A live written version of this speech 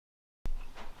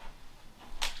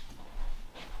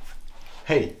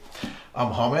Hey,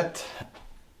 I'm Hamed,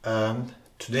 and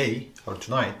today or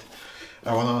tonight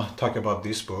I want to talk about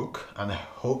this book, and I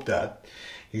hope that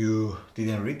you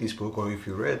didn't read this book, or if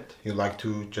you read, you'd like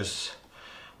to just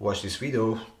watch this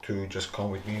video to just come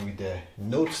with me with the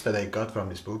notes that I got from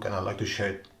this book, and I'd like to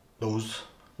share those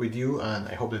with you, and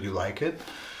I hope that you like it.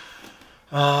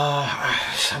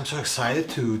 I'm so excited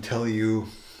to tell you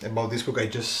about this book. I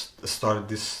just started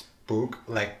this book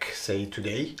like say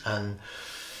today, and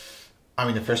I'm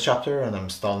in the first chapter, and I'm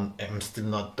still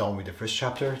not done with the first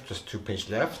chapter, just 2 pages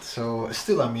left. So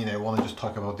still, I want to just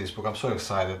talk about this book. I'm so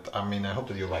excited. I hope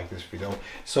that you like this video.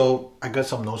 So I got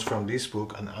some notes from this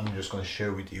book, and I'm just going to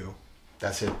share with you.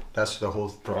 That's it. That's the whole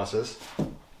process.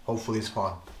 Hopefully it's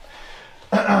fun.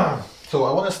 So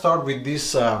I want to start with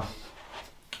this notes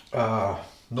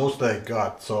that I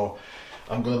got. So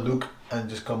I'm going to look and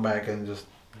just come back and just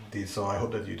this. So I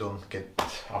hope that you don't get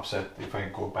upset if I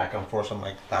go back and forth on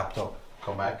my laptop.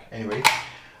 Come back anyway.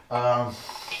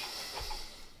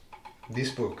 This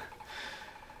book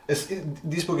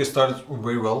started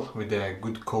very well with a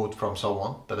good quote from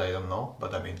someone that I don't know,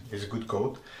 but it's a good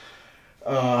quote.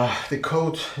 The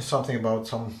quote is something about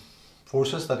some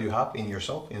forces that you have in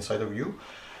yourself, inside of you,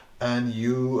 and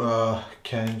you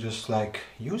can just like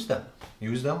use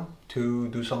them to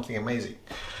do something amazing.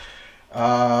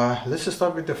 Let's just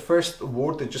start with the first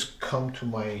word that just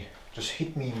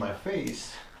hit me in my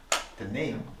face. The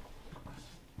name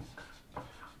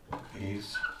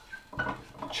is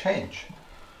change.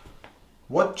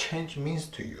 What change means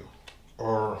to you,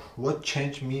 or what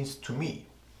change means to me?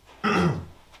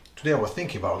 Today I was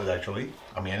thinking about it actually.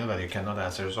 I know that you cannot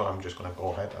answer, so I'm just gonna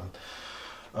go ahead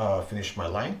and finish my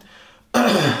line.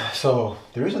 So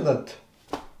the reason that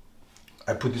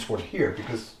I put this word here,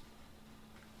 because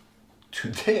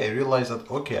today I realized that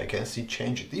okay, I can see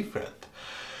change different.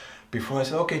 Before I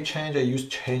said okay, change, I used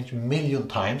change million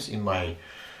times in my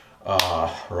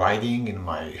writing, in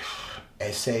my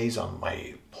essays, on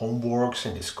my homeworks,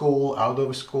 in the school, out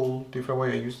of school, different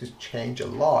way. I use this change a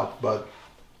lot, but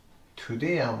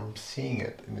today I'm seeing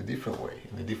it in a different way,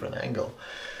 in a different angle.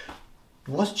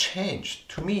 What's change?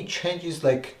 To me, change is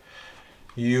like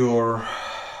you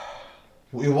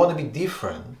want to be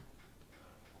different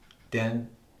than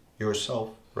yourself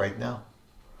right now.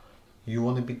 You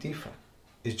want to be different.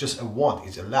 It's just a want,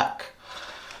 it's a lack.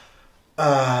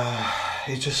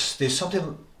 It's just, there's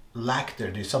something lack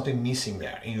there, there's something missing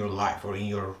there in your life or in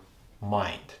your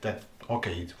mind that,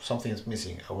 okay, something is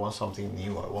missing. I want something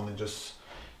new. I want to just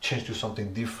change to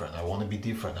something different. I want to be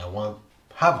different. I want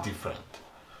to have different.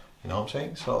 You know what I'm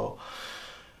saying? So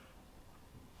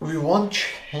we want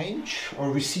change,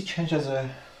 or we see change as a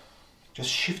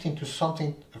just shifting to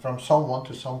something, from someone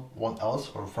to someone else,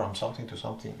 or from something to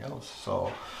something else.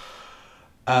 So,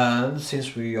 and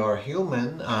since we are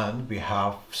human and we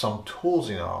have some tools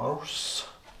in ours,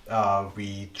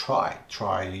 we try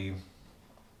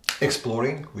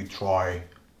exploring, we try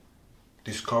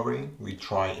discovering, we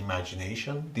try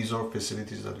imagination. These are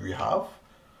facilities that we have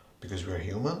because we are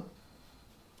human.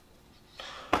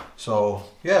 So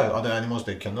yeah, other animals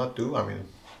they cannot do.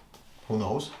 Who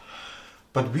knows?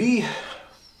 But we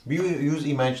use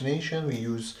imagination, we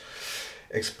use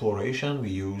exploration, we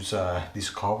use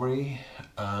discovery,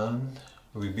 and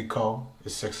we become a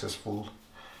successful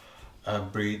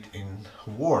breed in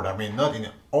world. Not in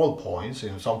all points.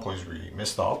 In some points we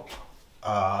messed up.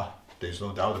 There's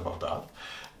no doubt about that.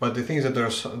 But the thing is that there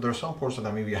are some points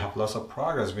that we have lots of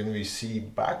progress when we see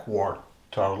backward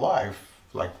to our life,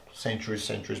 like centuries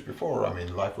before.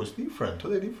 Life was different,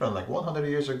 totally different. Like 100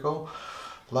 years ago,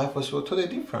 life was totally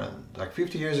different. Like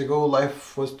 50 years ago,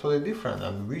 life was totally different,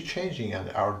 and we're changing, and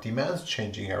our demands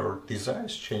changing, our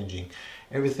desires changing,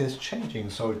 everything's changing.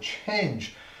 So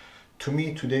change, to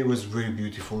me today, was a very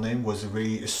beautiful name, was a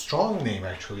very strong name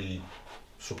actually,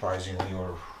 surprisingly,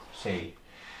 or say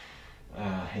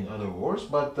in other words.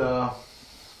 But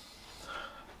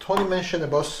Tony mentioned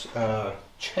about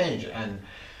change and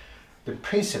the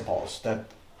principles that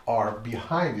are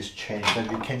behind this change, that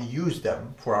we can use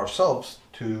them for ourselves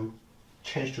to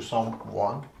change to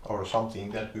someone or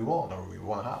something that we want or we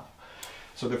want to have.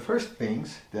 So the first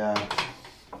things that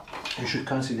you should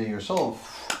consider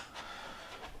yourself,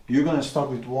 you're going to start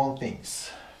with one thing: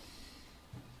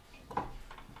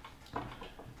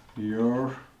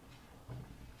 your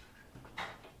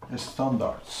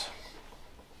standards.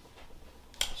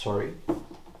 Sorry,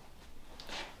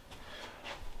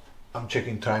 I'm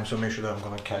checking time, so make sure that I'm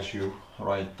gonna catch you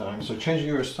right time. So changing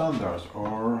your standards,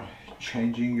 or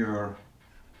changing your,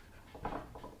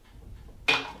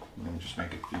 let me just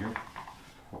make it clear,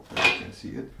 hopefully you can see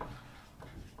it.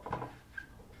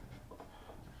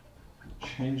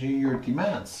 changing your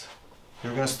demands.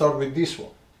 You're gonna start with this one.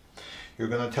 You're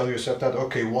gonna tell yourself that,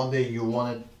 okay, one day you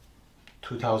wanted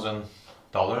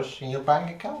 $2,000 in your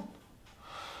bank account,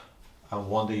 and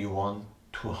one day you want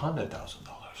 $200,000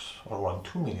 or want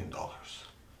 $2 million.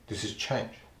 This is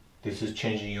change. This is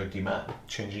changing your demand,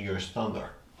 changing your standard.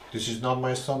 This is not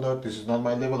my standard, this is not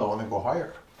my level, I want to go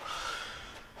higher.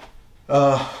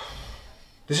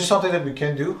 This is something that we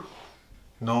can do.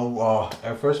 No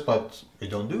efforts, but we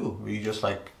don't do. We just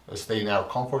like stay in our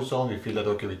comfort zone. We feel that,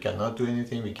 okay, we cannot do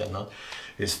anything, we cannot,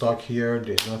 we're stuck here,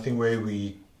 there's nothing way.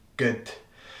 We get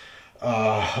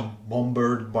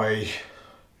bombarded by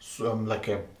some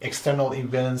external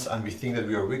events, and we think that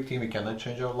we are victim, we cannot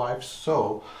change our lives.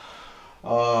 So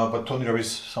but Tony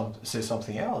Robbins says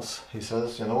something else. He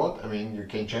says, you know what, I mean, you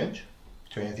can change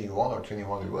to anything you want or to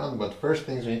anyone you want, but first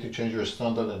things, you need to change your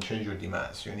standard and change your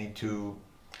demands. You need to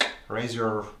raise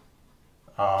your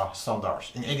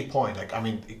standards in any point. Like, I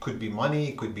mean, it could be money,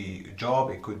 it could be a job,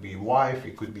 it could be wife,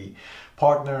 it could be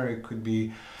partner, it could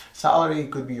be salary,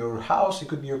 it could be your house, it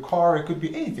could be your car, it could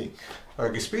be anything.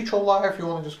 Like a spiritual life, you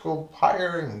want to just go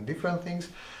higher in different things.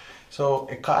 So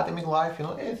academic life, you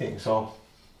know, anything. So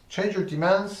change your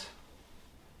demands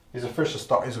is a first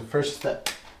step.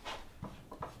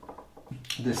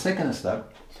 The second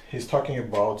step, he's talking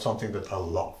about something that I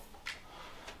love.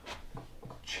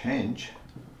 Change,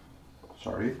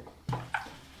 sorry,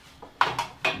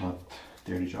 not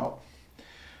dirty job.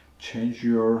 Change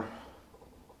your,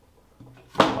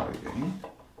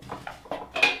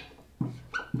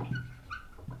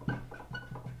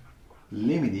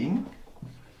 limiting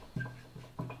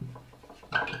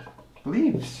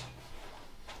beliefs.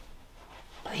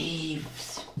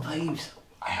 Beliefs.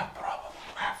 I have a problem.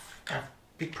 I have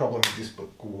big problem with this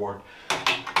word.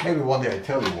 Maybe one day I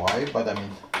tell you why,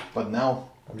 but now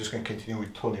I'm just going to continue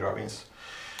with Tony Robbins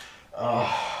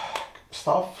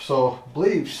stuff. So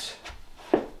beliefs,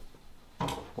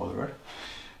 whatever.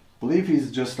 Belief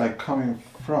is just like coming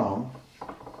from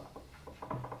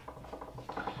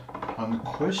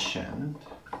unquestioned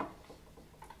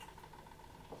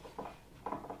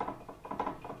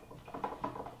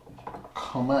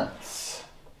commands.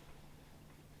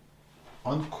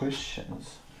 Unquestioned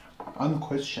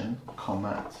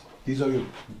commands. These are your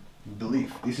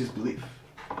belief. This is belief.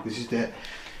 This is the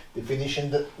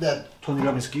definition that Tony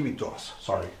Robbins gave it to us.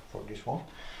 Sorry for this one.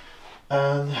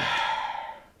 And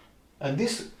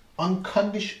this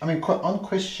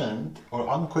unquestioned or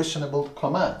unquestionable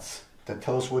commands that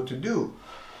tell us what to do.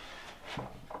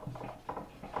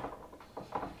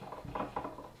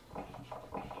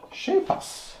 Shape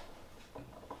us.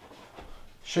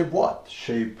 Shape what?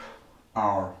 Shape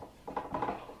our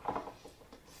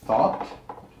thought,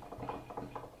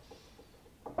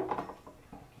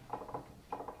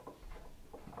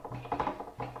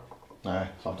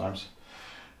 sometimes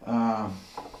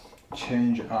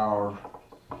change our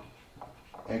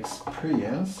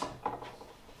experience,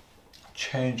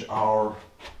 change our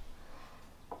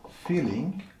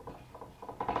feeling,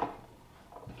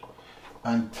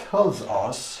 and tells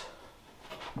us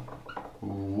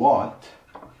what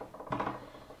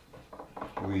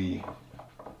we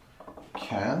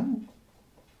can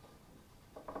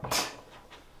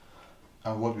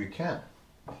and what we can't.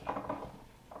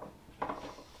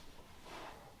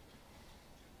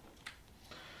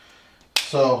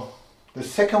 So the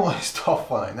second one is tough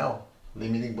one, I know.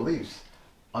 Limiting beliefs,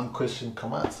 unquestioned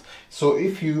commands. So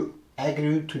if you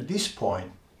agree to this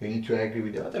point, you need to agree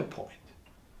with the other point.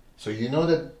 So you know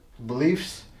that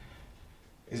beliefs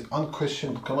is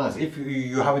unquestioned commands. If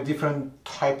you have a different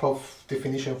type of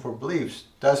definition for beliefs,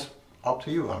 that's up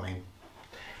to you. I mean,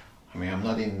 I'm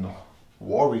not in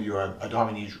war with you. I don't have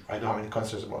any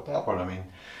concerns about that part. I mean,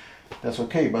 that's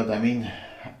okay. But I mean,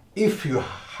 if you're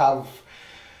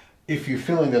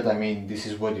feeling that, I mean, this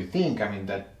is what you think, I mean,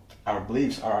 that our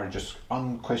beliefs are just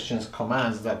unquestioned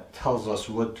commands that tells us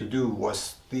what to do,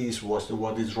 what is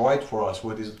right for us,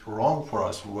 what is wrong for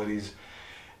us,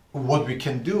 what we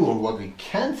can do or what we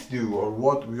can't do, or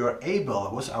what we are able,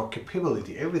 what's our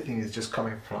capability. Everything is just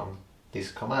coming from these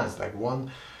commands. Like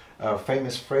one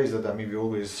famous phrase that I maybe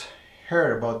always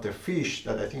heard about the fish,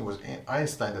 that I think was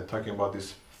Einstein that talking about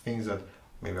these things that,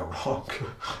 maybe I'm wrong,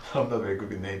 I'm not very good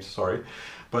with names, sorry.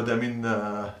 But I mean,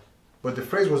 but the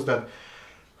phrase was that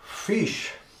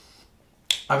fish,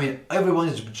 I mean, everyone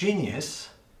is genius,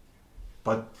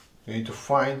 but you need to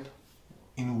find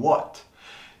in what.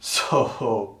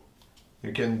 So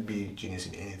you can be genius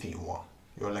in anything you want.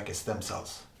 You're like a stem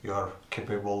cells. You are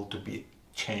capable to be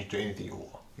changed to anything you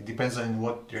want. It depends on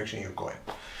what direction you're going.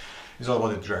 It's all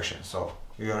about the direction. So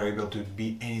you are able to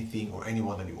be anything or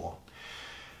anyone that you want.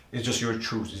 It's just your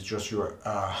choice. It's just your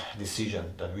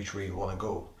decision that which way you want to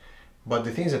go. But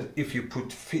the thing is that if you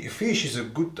put fish is a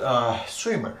good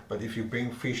swimmer, but if you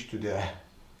bring fish to the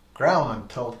ground and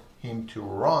tell him to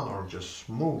run or just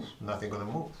move, nothing gonna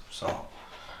move. So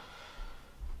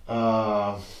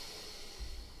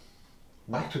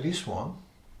back to this one,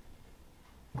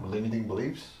 limiting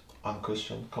beliefs,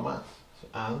 unquestioned commands,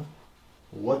 and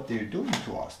what they're doing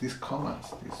to us. These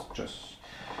commands is just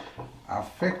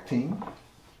affecting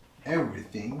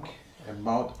everything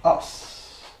about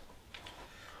us,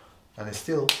 and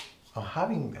still I'm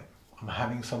having them. I'm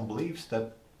having some beliefs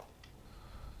that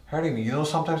hurting me. You know,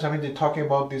 sometimes, I mean, they're talking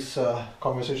about this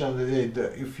conversation today,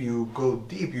 that if you go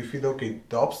deep, you feel, okay,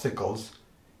 the obstacles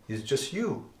is just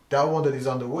you. That one that is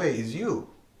on the way is you.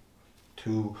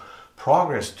 To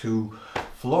progress, to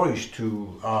flourish,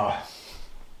 to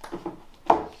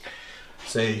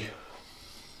say,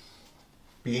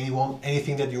 be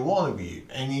anything that you want to be,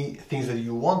 any things that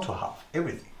you want to have,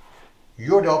 everything.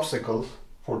 You're the obstacles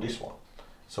for this one.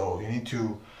 So you need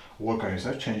to work on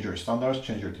yourself, change your standards,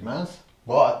 change your demands,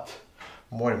 but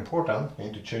more important, you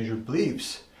need to change your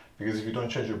beliefs, because if you don't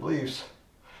change your beliefs,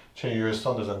 change your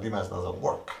standards and demands doesn't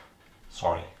work.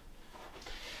 Sorry.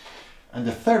 And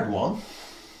the third one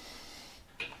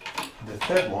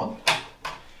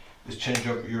is change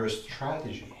up your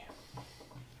strategy.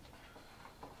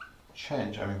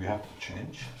 Change, I mean, we have to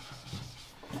change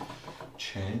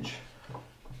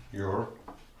your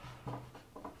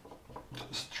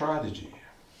strategy.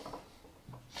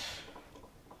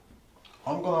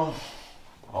 I'm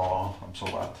so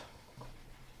bad.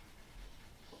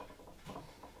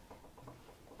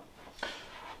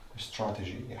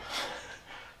 Strategy,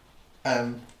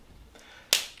 yeah.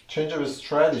 Change of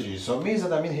strategy. So it means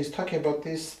that, I mean, he's talking about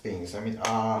these things. I mean,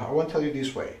 I want to tell you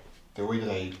this way. The way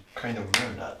that I kind of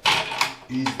learned that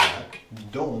is that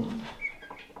don't,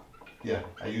 yeah,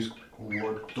 I use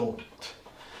word don't.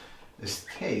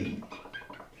 Stay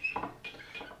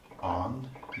on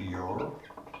your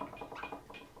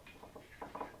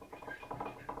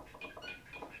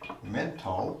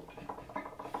mental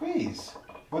phase.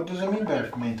 What does it mean by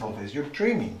mental phase? You're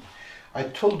dreaming. I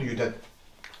told you that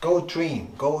go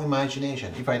dream, go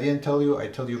imagination. If I didn't tell you, I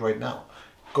tell you right now.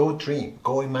 Go dream,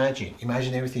 go imagine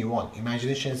everything you want.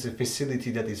 Imagination is a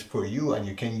facility that is for you and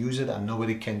you can use it and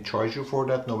nobody can charge you for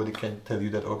that. Nobody can tell you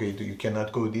that, okay, you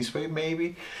cannot go this way,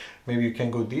 maybe you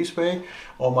can go this way.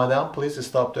 Oh, madam, please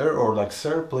stop there. Or like,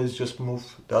 sir, please just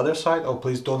move the other side. Oh,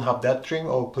 please don't have that dream.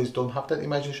 Oh, please don't have that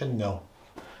imagination. No.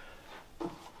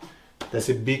 That's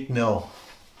a big no.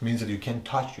 It means that you can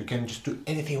touch, you can just do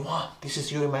anything you want. This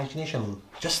is your imagination.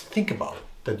 Just think about it.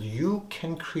 That you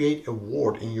can create a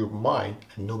world in your mind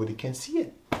and nobody can see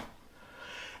it.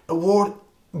 A world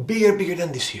bigger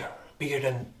than this here, bigger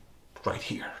than right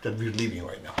here that we're living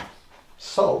right now.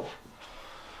 So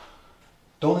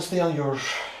don't stay on your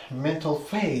mental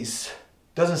phase.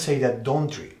 Doesn't say that don't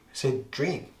dream. Say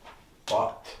dream,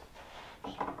 but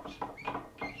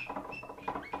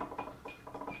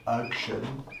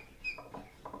action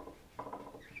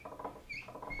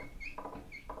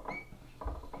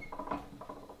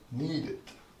needed.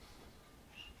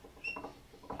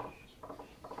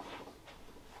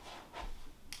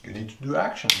 You need to do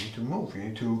action, you need to move,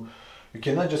 you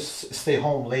cannot just stay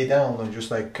home, lay down and just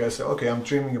like say, okay, I'm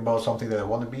dreaming about something that I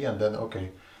want to be, and then,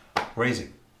 okay, raise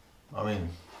it. I mean,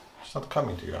 it's not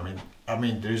coming to you. I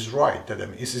mean, this is right that,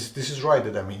 this is right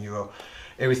that,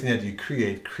 everything that you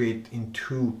create in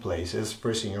two places,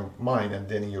 first in your mind and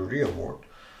then in your real world.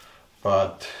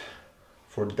 But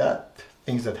for that,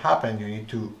 things that happen, you need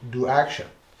to do action,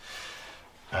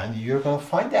 and you're gonna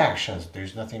find the actions.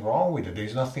 There's nothing wrong with it.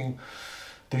 There's nothing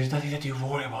that you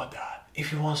worry about that.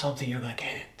 If you want something, you're gonna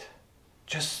get it.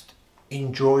 Just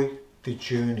enjoy the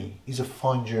journey. It's a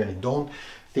fun journey. Don't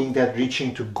think that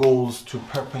reaching to goals, to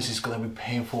purpose is gonna be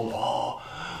painful. Oh,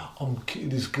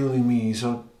 it is killing me.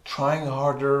 So trying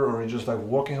harder or just like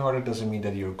working harder doesn't mean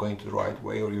that you're going to the right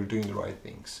way or you're doing the right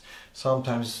things.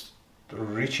 Sometimes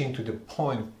reaching to the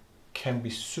point can be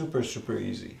super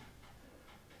easy.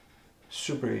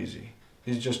 Super easy.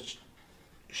 It's just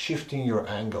shifting your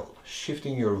angle,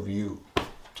 shifting your view.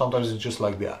 Sometimes it's just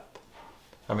like that.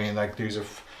 I mean, like there's a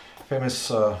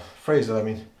famous phrase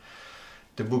that,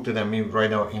 the book that I'm in right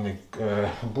now in a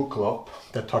book club,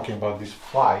 they're talking about this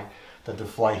fly, that the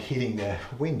fly hitting the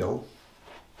window,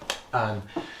 and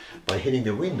by hitting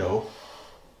the window,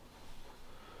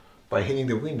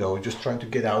 just trying to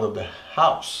get out of the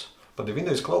house. But the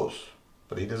window is closed,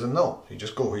 but he doesn't know. He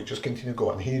just continue to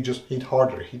go, and he just hit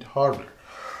harder.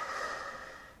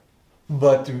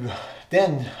 But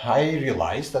Then I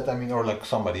realized that, I mean, or like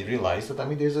somebody realized that, I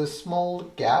mean, there's a small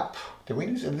gap. The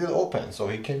window is a little open, so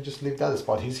he can just leave that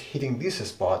spot. He's hitting this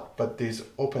spot, but there's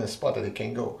open spot that he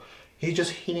can go. He's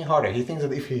just hitting harder. He thinks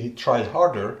that if he tried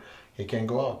harder, he can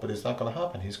go out, but it's not gonna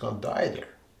happen. He's gonna die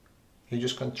there. He's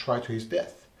just gonna try to his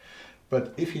death.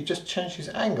 But if he just change his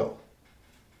angle,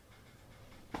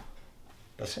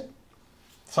 that's it.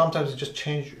 Sometimes you just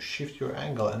shift your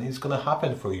angle, and it's gonna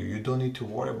happen for you. You don't need to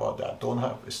worry about that. Don't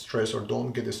have stress, or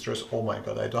don't get stressed. Oh my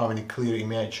God, I don't have any clear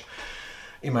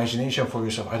imagination for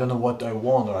yourself. I don't know what I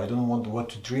want, or I don't know what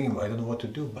to dream. I don't know what to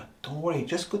do. But don't worry,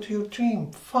 just go to your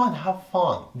dream. Fun, have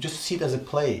fun. Just see it as a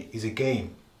play, it's a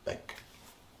game. Like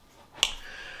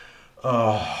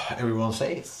everyone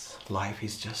says, life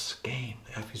is just game.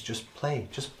 Life is just play.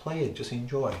 Just play it. Just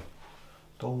enjoy.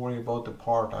 Don't worry about the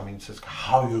part. I mean, it's just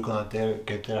how you're gonna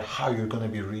get there, how you're gonna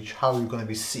be rich, how you're gonna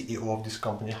be CEO of this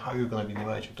company, how you're gonna be the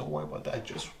manager. Don't worry about that.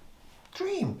 Just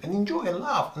dream and enjoy and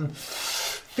laugh and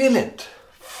feel it.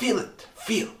 Feel it.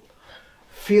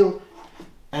 Feel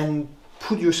and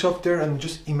put yourself there and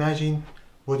just imagine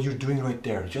what you're doing right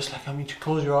there. Just like, I mean, to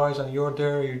close your eyes and you're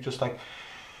there. You're just like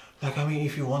I mean,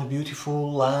 if you want a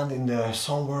beautiful land in the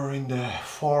somewhere in the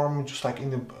farm, just like in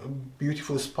the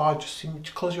beautiful spot, just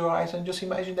close your eyes and just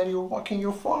imagine that you're walking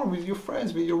your farm with your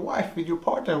friends, with your wife, with your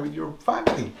partner, with your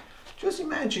family. Just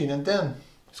imagine, and then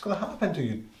it's gonna happen to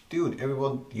you, dude.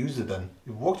 Everyone used it, and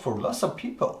it worked for lots of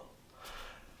people.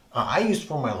 I used it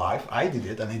for my life. I did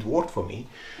it, and it worked for me.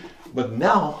 But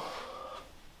now,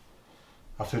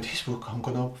 after this book, I'm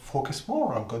gonna focus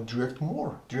more. I'm gonna direct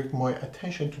my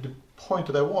attention to the point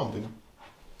that I wanted,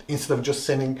 instead of just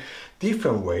sending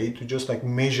different way to just like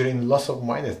measuring lots of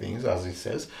minor things, as it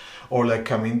says, or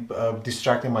like, I mean,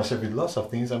 distracting myself with lots of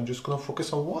things. I'm just gonna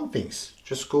focus on one thing.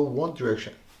 Just go one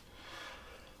direction.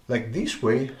 Like this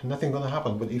way, nothing gonna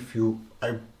happen. But if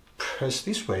I press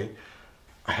this way,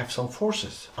 I have some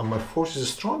forces, and my force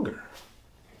is stronger.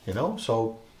 You know,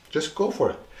 so just go for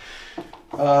it.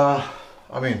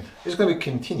 I mean, it's going to be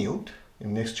continued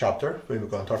in the next chapter, when we're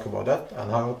going to talk about that,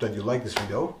 and I hope that you like this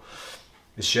video.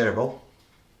 It's shareable.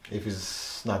 If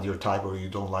it's not your type or you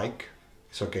don't like,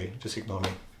 it's okay, just ignore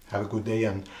me. Have a good day,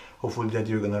 and hopefully that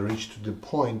you're going to reach to the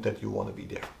point that you want to be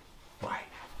there.